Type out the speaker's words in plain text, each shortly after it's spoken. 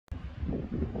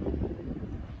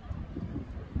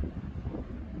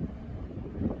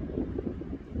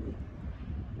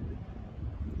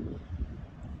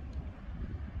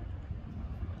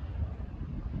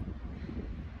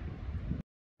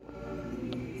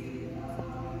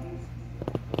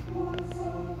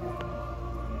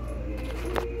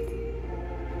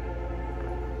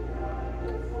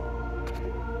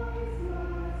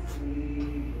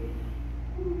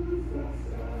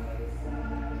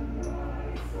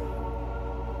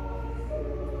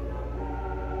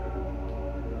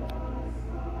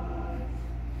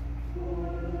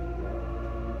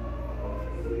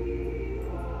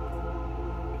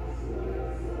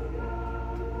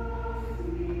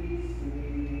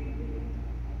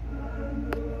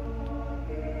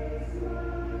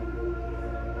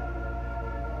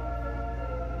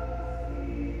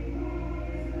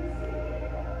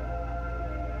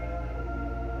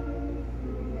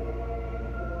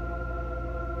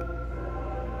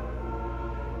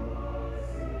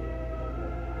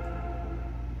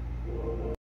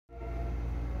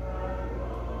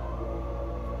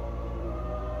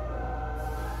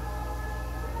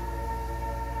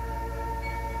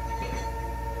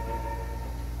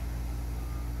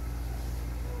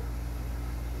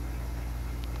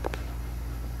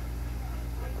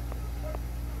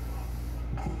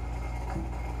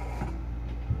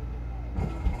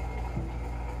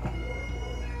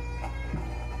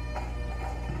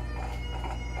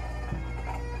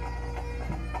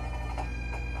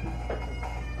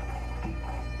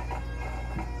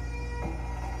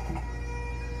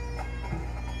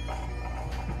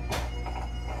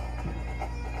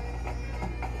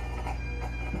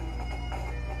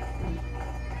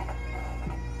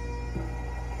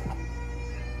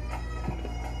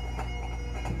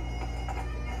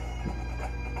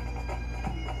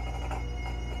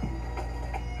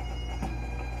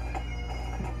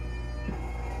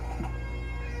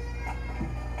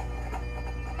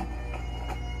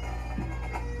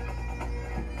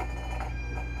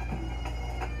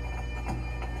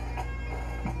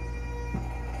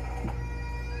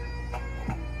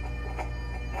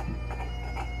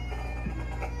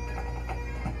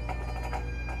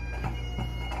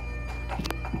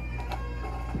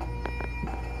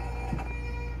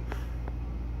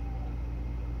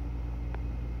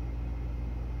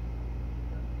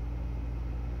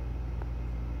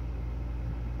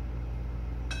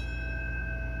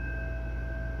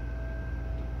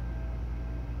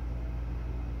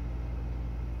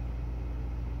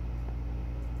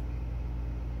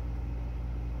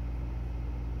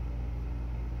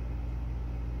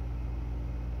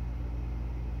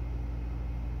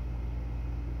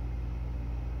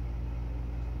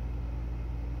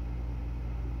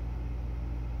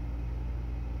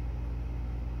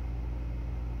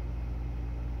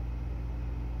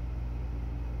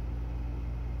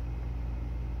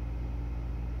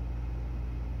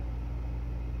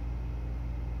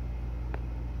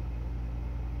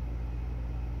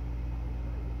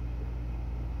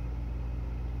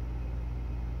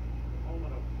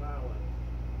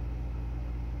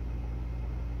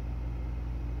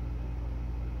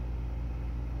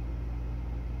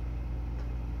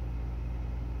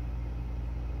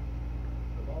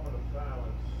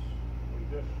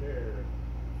share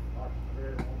marks the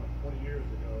very moment 20 years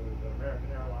ago that American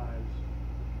Airlines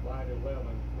Flight 11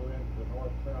 flew into the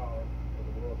North Tower of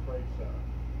the World Trade Center.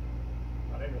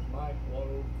 My name is Mike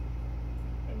Loeb,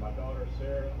 and my daughter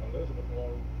Sarah Elizabeth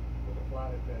Loeb was a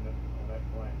flight attendant on that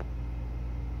plane.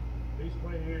 These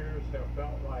 20 years have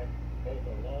felt like both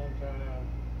a long time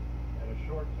and a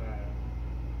short time.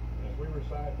 And as we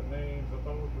recite the names of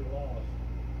those we lost,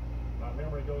 my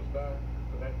memory goes back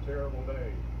to that terrible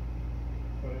day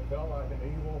when it felt like an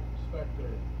evil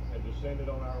specter had descended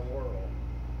on our world.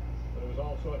 But it was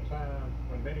also a time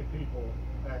when many people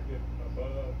acted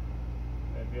above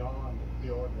and beyond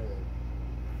the ordinary.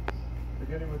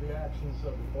 Beginning with the actions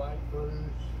of the flight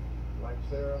crews, like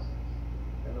Sarah,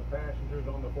 and the passengers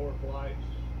on the 4 flights,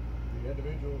 the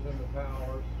individuals in the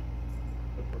towers,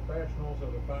 the professionals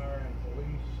of the fire and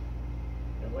police,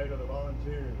 and later the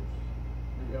volunteers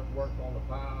who have worked on the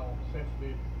pile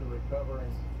sensitive to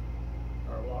recovering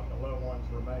our loved ones'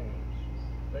 remains.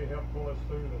 They helped pull us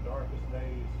through the darkest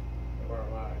days of our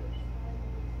lives.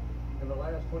 In the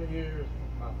last 20 years,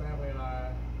 my family and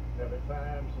I have at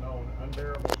times known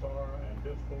unbearable sorrow and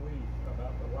disbelief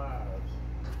about the lives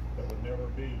that would never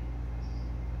be.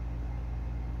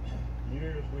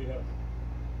 Years we have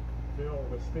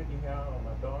filled with speaking out on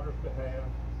my daughter's behalf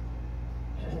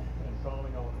and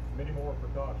calling on many more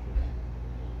precautions,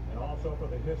 and also for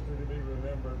the history to be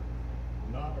remembered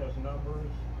not as numbers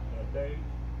and a date,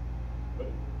 but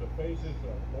the faces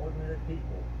of ordinary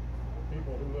people,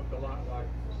 people who looked a lot like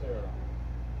Sarah.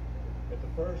 At the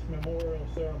first memorial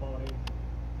ceremony,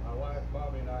 my wife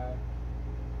Bobby and I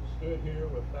stood here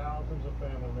with thousands of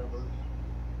family members,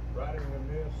 right in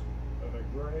the midst of a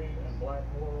gray and black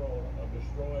world of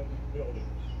destroyed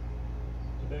buildings.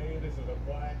 Today, this is a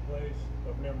quiet place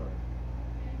of memory.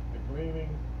 The gleaming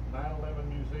 9/11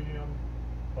 Museum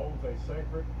holds a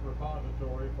sacred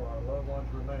repository for our loved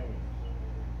ones' remains,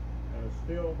 and is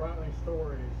still writing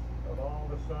stories of all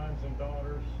the sons and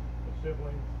daughters, the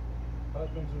siblings,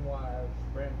 husbands and wives,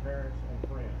 grandparents, and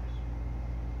friends.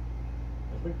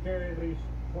 As we carry these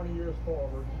 20 years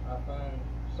forward, I find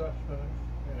sustenance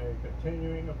in a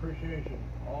continuing appreciation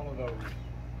for all of those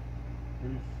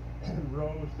who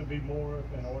rose to be more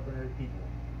than ordinary people.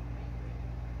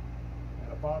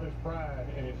 And a father's pride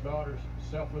in his daughter's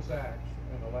selfless acts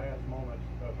in the last moments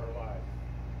of her life,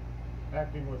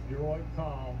 acting with heroic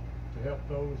calm to help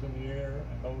those in the air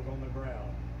and those on the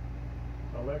ground.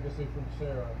 A legacy from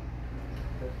Sarah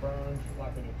that burns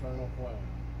like an eternal flame.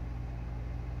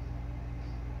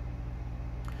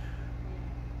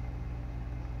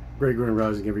 Great Grand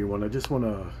Rising, everyone. I just want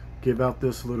to give out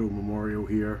this little memorial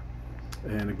here.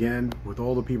 And again, with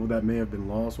all the people that may have been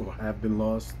lost or have been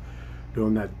lost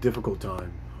during that difficult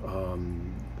time.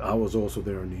 I was also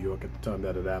there in New York at the time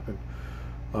that it happened.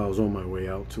 I was on my way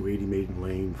out to 80 Maiden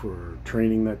Lane for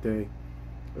training that day,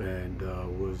 and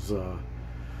was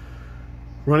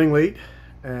running late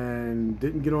and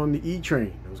didn't get on the E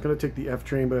train. I was going to take the F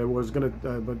train, but I was going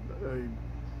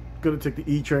to take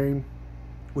the E train,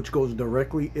 which goes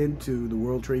directly into the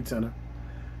World Trade Center.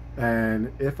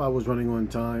 And if I was running on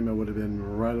time, I would have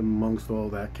been right amongst all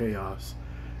that chaos,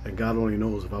 and God only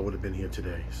knows if I would have been here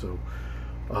today. So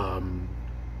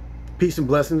peace and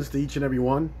blessings to each and every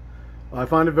one. I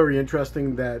find it very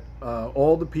interesting that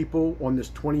all the people on this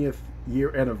 20th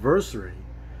year anniversary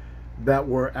that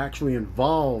were actually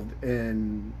involved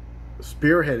in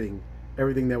spearheading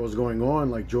everything that was going on,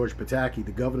 like George Pataki,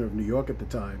 the governor of New York at the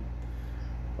time,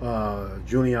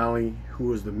 Giuliani, who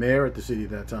was the mayor at the city at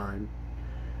that time,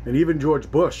 and even George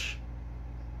Bush,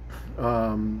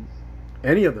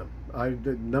 any of them.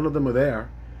 None of them are there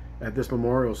at this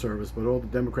memorial service, but all the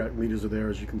Democrat leaders are there,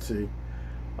 as you can see.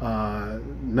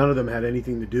 None of them had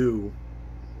anything to do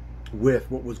with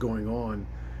what was going on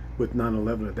with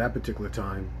 9/11 at that particular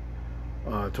time.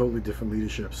 Totally different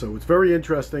leadership. So it's very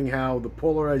interesting how the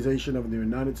polarization of the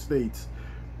United States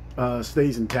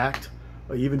stays intact,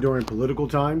 even during political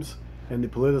times, and they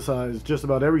politicize just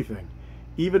about everything,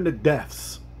 even the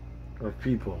deaths of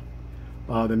people.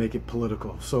 They make it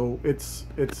political. So it's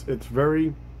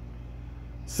very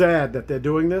sad that they're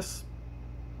doing this,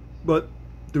 but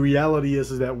the reality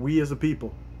is that we as a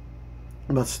people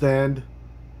must stand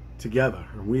together,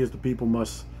 and we as the people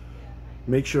must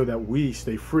make sure that we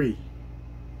stay free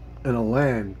in a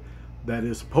land that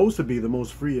is supposed to be the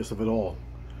most freest of it all.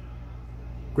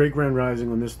 Great Grand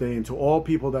Rising on this day, and to all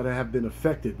people that have been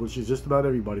affected, which is just about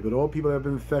everybody, but all people that have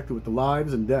been affected with the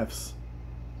lives and deaths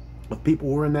of people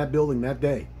who were in that building that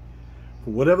day,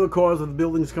 for whatever the cause of the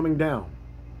buildings coming down,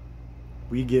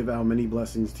 we give our many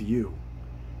blessings to you.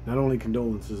 Not only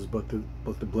condolences, but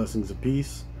the blessings of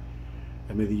peace,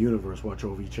 and may the universe watch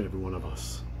over each and every one of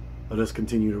us. Let us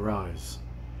continue to rise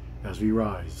as we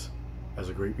rise as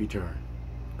a great return,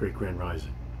 great grand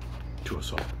rising to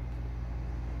us all.